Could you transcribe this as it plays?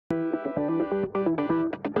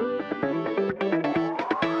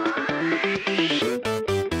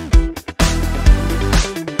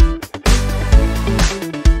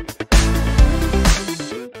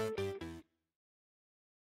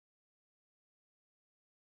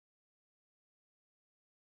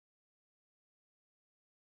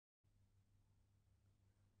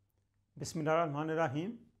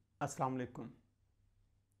Bismillahirrahmanirrahim. Assalamu alaikum.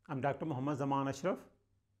 I'm Dr. Muhammad Zaman Ashraf.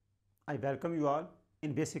 I welcome you all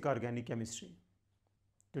in Basic Organic Chemistry.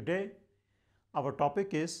 Today, our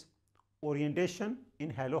topic is orientation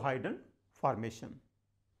in halohydrin formation.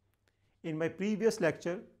 In my previous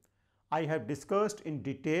lecture, I have discussed in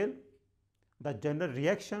detail the general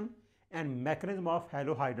reaction and mechanism of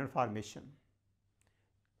halohydrin formation.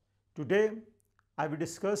 Today, I will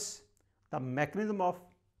discuss the mechanism of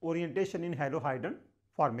orientation in halohydrin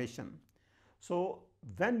formation. So,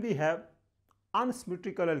 when we have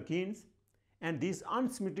unsymmetrical alkenes, and these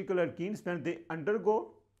unsymmetrical alkenes, when they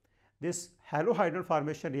undergo this halohydrin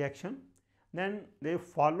formation reaction, then they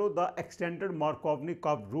follow the extended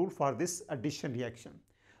Markovnikov rule for this addition reaction.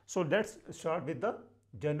 So, let us start with the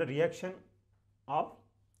general reaction of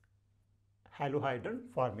halohydrin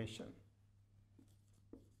formation.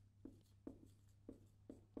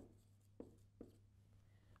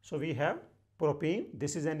 So, we have propene.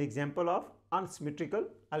 This is an example of unsymmetrical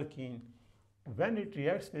alkene. When it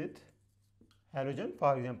reacts with halogen,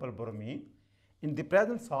 for example bromine, in the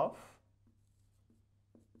presence of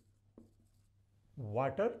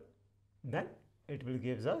water, then it will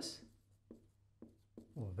give us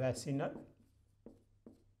vicinal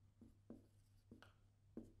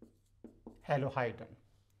halohydrin.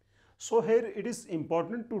 So, here it is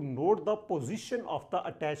important to note the position of the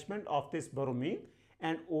attachment of this bromine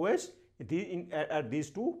and OH at these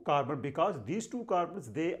two carbons, because these two carbons,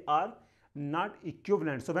 they are not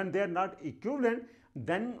equivalent. So, when they are not equivalent,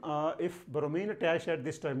 then if bromine attached at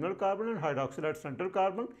this terminal carbon and hydroxyl at central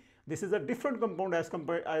carbon, this is a different compound as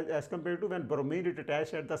compared to when bromine is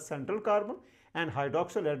attached at the central carbon and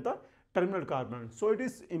hydroxyl at the terminal carbon. So, it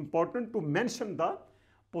is important to mention the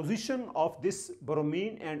position of this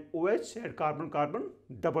bromine and OH at carbon-carbon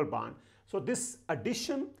double bond. So, this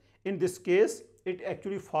addition in this case, it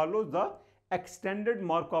actually follows the extended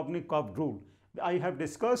Markovnikov rule. I have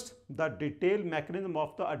discussed the detailed mechanism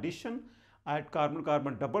of the addition at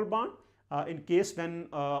carbon-carbon double bond in case when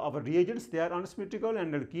our reagents, they are unsymmetrical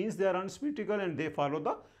and alkenes, they are unsymmetrical and they follow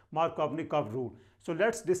the Markovnikov rule. So, let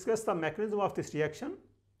us discuss the mechanism of this reaction,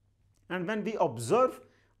 and when we observe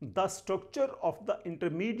the structure of the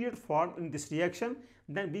intermediate form in this reaction,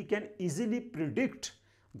 then we can easily predict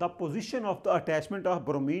the position of the attachment of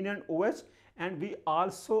bromine and OH, and we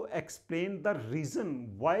also explain the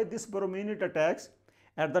reason why this bromine it attacks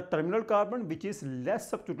at the terminal carbon, which is less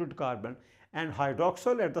substituted carbon, and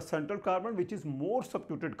hydroxyl at the central carbon, which is more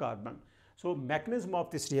substituted carbon. So, mechanism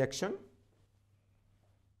of this reaction.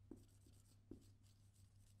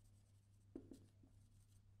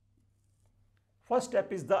 First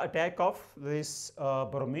step is the attack of this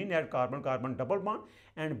bromine at carbon-carbon double bond,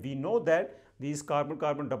 and we know that these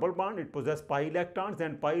carbon-carbon double bond, it possesses pi electrons,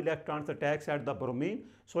 and pi electrons attacks at the bromine.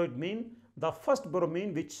 So, it means the first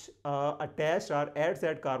bromine which attached or adds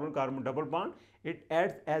at carbon-carbon double bond, it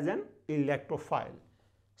adds as an electrophile.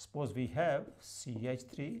 Suppose we have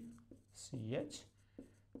CH3, CH,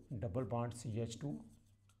 double bond CH2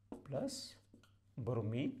 plus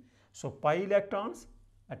bromine. So, pi electrons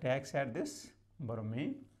attacks at this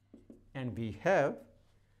bromine, and we have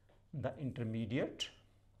the intermediate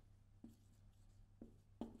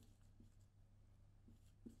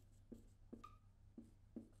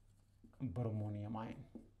bromonium ion.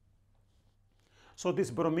 So,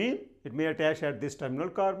 this bromine, it may attach at this terminal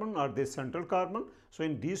carbon or this central carbon. So,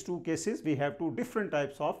 in these two cases, we have two different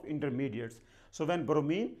types of intermediates. So, when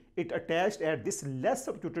bromine, it attached at this less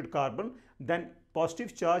substituted carbon, then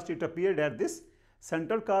positive charge, it appeared at this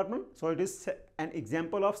central carbon. So, it is an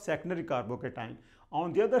example of secondary carbocation.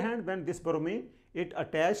 On the other hand, when this bromine, it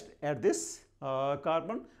attached at this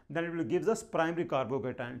carbon, then it will give us primary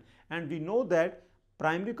carbocation, and we know that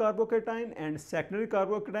primary carbocation and secondary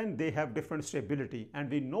carbocation, they have different stability, and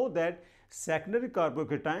we know that secondary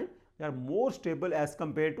carbocation, they are more stable as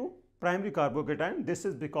compared to primary carbocation. This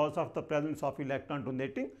is because of the presence of electron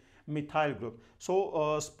donating methyl group.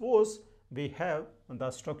 So, suppose we have the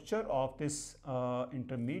structure of this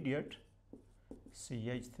intermediate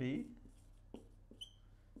CH3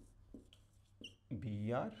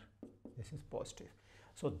 Br, this is positive.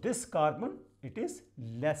 So, this carbon, it is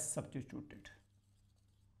less substituted.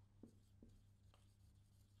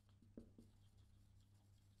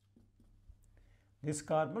 This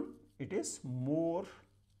carbon, it is more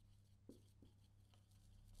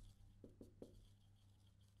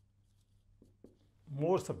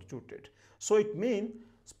substituted. So, it means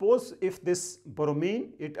suppose if this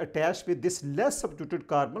bromine, it attached with this less substituted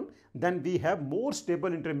carbon, then we have more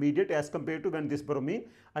stable intermediate as compared to when this bromine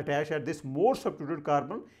attached at this more substituted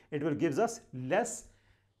carbon, it will gives us less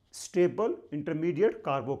stable intermediate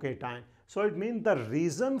carbocation. So it means the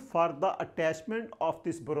reason for the attachment of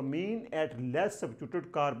this bromine at less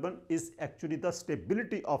substituted carbon is actually the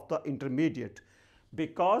stability of the intermediate,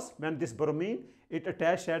 because when this bromine it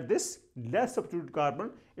attached at this less substituted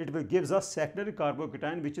carbon, it will gives us secondary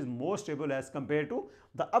carbocation which is more stable as compared to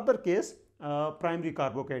the other case primary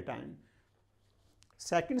carbocation.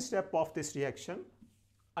 Second step of this reaction,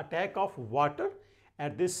 attack of water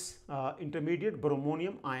at this intermediate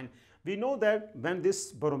bromonium ion. We know that when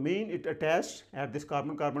this bromine it attached at this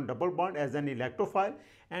carbon-carbon double bond as an electrophile,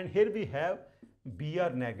 and here we have Br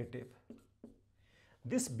negative.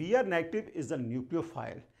 This Br negative is a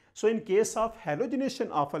nucleophile. So in case of halogenation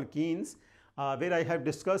of alkenes, where I have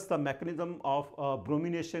discussed the mechanism of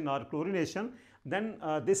bromination or chlorination, then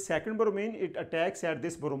this second bromine it attacks at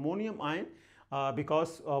this bromonium ion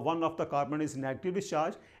because one of the carbon is negatively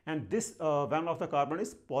charged and this one of the carbon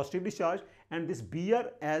is positively charged, and this Br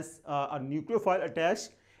as a nucleophile attached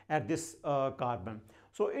at this carbon.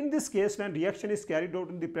 So in this case, when reaction is carried out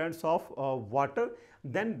in the presence of water,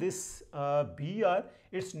 then this Br,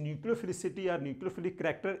 its nucleophilicity or nucleophilic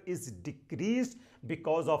character is decreased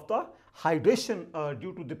because of the hydration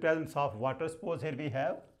due to the presence of water. Suppose here we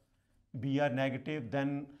have Br negative,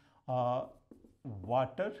 then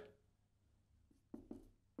water.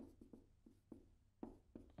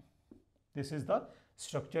 This is the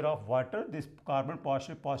structure of water. This carbon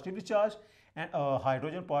partially positively charged, and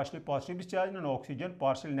hydrogen partially positively charged, and oxygen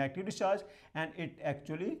partially negatively charged, and it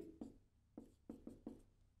actually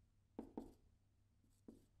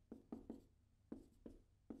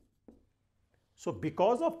so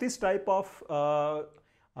because of this type of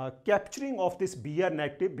capturing of this Br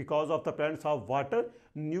negative because of the presence of water,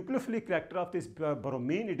 nucleophilic character of this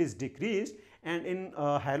bromine it is decreased, and in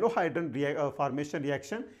halohydrin formation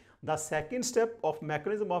reaction, the second step of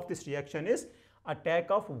mechanism of this reaction is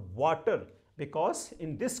attack of water, because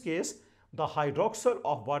in this case the hydroxyl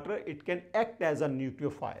of water it can act as a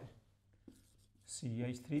nucleophile.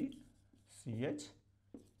 CH3, CH,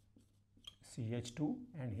 CH2,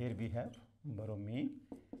 and here we have bromine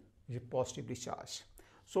which is positively charged.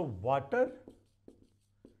 So water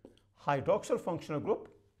hydroxyl functional group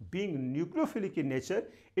being nucleophilic in nature,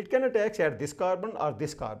 it can attack at this carbon or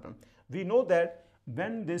this carbon. We know that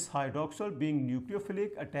when this hydroxyl being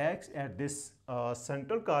nucleophilic attacks at this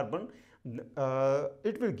central carbon,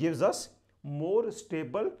 it will gives us more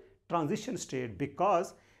stable transition state,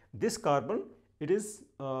 because this carbon it is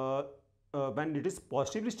when it is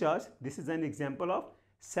positively charged, this is an example of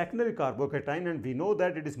secondary carbocation, and we know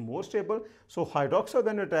that it is more stable. So hydroxyl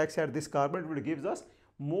when attacks at this carbon, it will gives us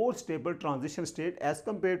more stable transition state as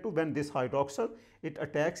compared to when this hydroxyl it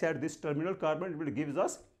attacks at this terminal carbon, it will gives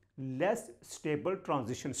us less stable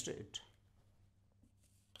transition state.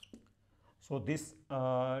 So this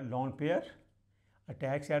lone pair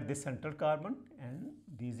attacks at this central carbon and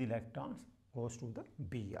these electrons goes to the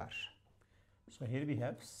Br. So here we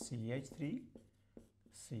have CH3,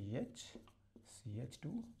 CH,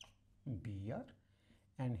 CH2, Br,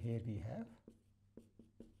 and here we have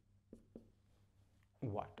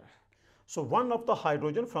water. So one of the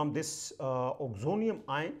hydrogen from this oxonium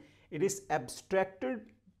ion, it is abstracted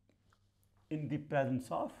in the presence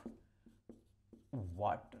of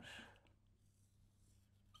water.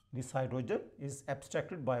 This hydrogen is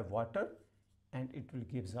abstracted by water and it will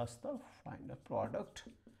gives us the final product,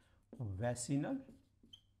 vicinal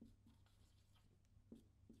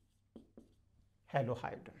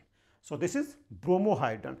halohydrin. So this is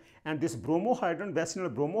bromohydrin, and this bromohydrin, vicinal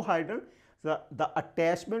bromohydrin, the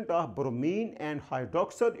attachment of bromine and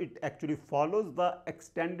hydroxyl, it actually follows the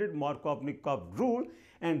extended Markovnikov rule,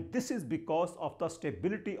 and this is because of the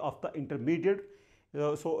stability of the intermediate.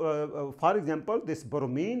 For example, this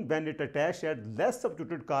bromine when it attached at less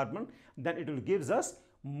substituted carbon, then it will gives us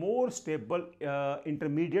more stable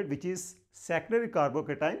intermediate which is secondary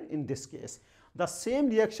carbocation in this case. The same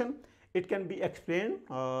reaction it can be explained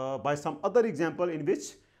by some other example in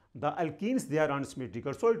which the alkenes they are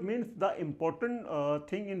unsymmetrical. So it means the important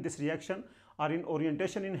thing in this reaction or in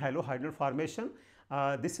orientation in halohydrin formation.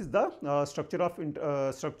 This is the structure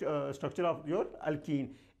of your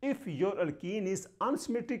alkene. If your alkene is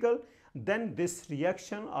unsymmetrical, then this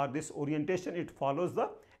reaction or this orientation it follows the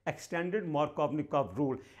extended Markovnikov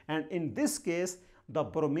rule, and in this case the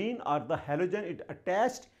bromine or the halogen it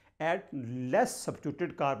attached at less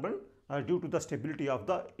substituted carbon due to the stability of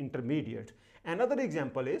the intermediate. Another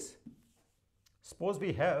example is, suppose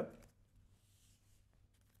we have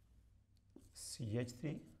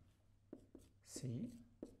CH3, C,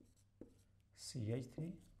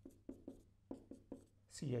 CH3,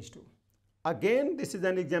 CH2. Again, this is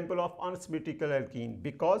an example of unsymmetrical alkene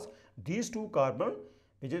because these two carbon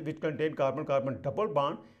which contain carbon-carbon double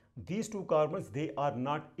bond, these two carbons, they are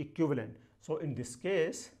not equivalent. So in this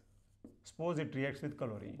case, suppose it reacts with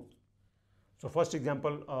chlorine. So first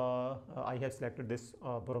example, I have selected this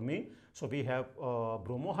bromine. So we have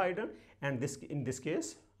bromohydrin, and in this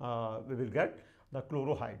case we will get the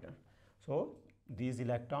chlorohydrin. So these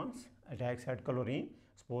electrons attacks at chlorine.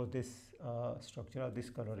 Suppose this structure of this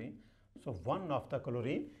chlorine. So one of the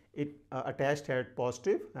chlorine, it attached at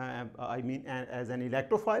positive, as an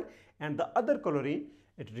electrophile, and the other chlorine,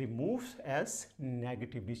 it removes as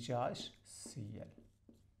negatively charged Cl.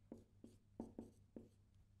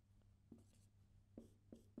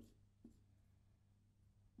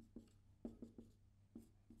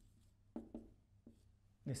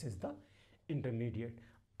 This is the intermediate.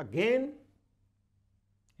 Again,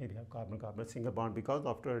 here we have carbon-carbon single bond because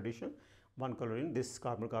after addition, one chlorine, this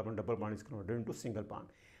carbon-carbon double bond is converted into single bond.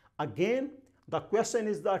 Again, the question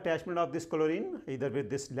is the attachment of this chlorine either with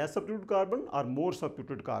this less substituted carbon or more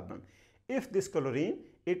substituted carbon. If this chlorine,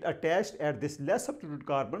 it attached at this less substituted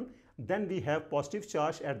carbon, then we have positive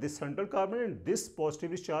charge at this central carbon, and this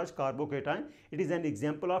positively charged carbocation, it is an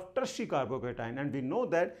example of tertiary carbocation, and we know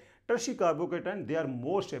that tertiary carbocation, they are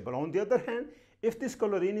more stable. On the other hand, if this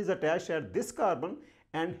chlorine is attached at this carbon,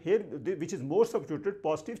 and here which is more substituted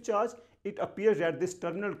positive charge, it appears at this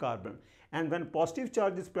terminal carbon, and when positive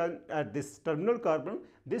charge is present at this terminal carbon,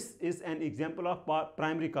 this is an example of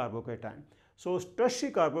primary carbocation. So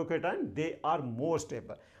tertiary carbocation, they are more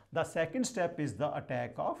stable. The second step is the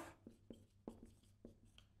attack of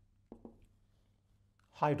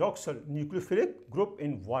hydroxyl nucleophilic group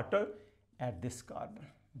in water at this carbon,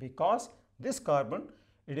 because this carbon,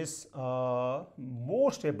 it is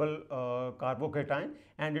more stable carbocation,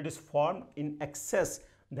 and it is formed in excess.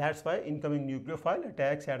 That's why incoming nucleophile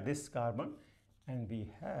attacks at this carbon, and we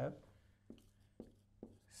have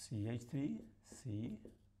CH3, C,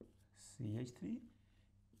 CH3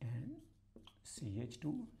 and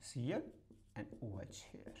CH2, Cl and OH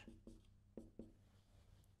here.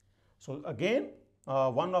 So again,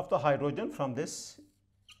 one of the hydrogen from this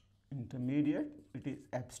intermediate, it is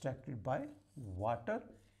abstracted by water,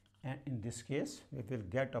 and in this case we will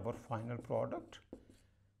get our final product,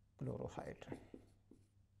 chlorohydrin.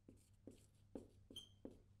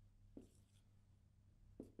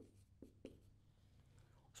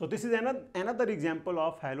 So this is another example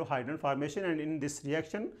of halohydrin formation, and in this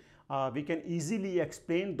reaction we can easily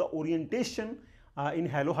explain the orientation in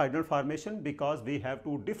halohydrin formation, because we have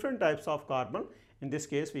two different types of carbon. In this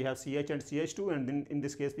case we have CH and CH2, and then in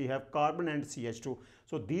this case we have carbon and CH2.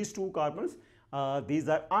 So these two carbons, these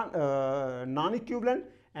are non-equivalent,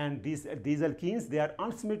 and these alkenes, they are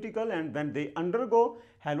unsymmetrical, and when they undergo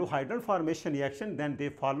halohydrin formation reaction, then they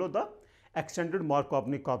follow the extended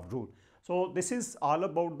Markovnikov rule. So this is all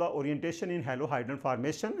about the orientation in halohydrin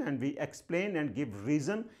formation, and we explain and give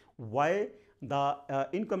reason why the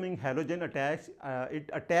incoming halogen attacks, it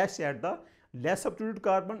attacks at the less substituted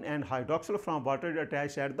carbon, and hydroxyl from water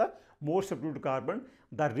attached at the more substituted carbon.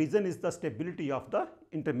 The reason is the stability of the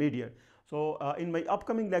intermediate. So in my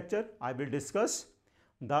upcoming lecture, I will discuss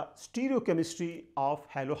the stereochemistry of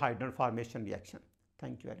halohydrin formation reaction.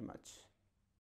 Thank you very much.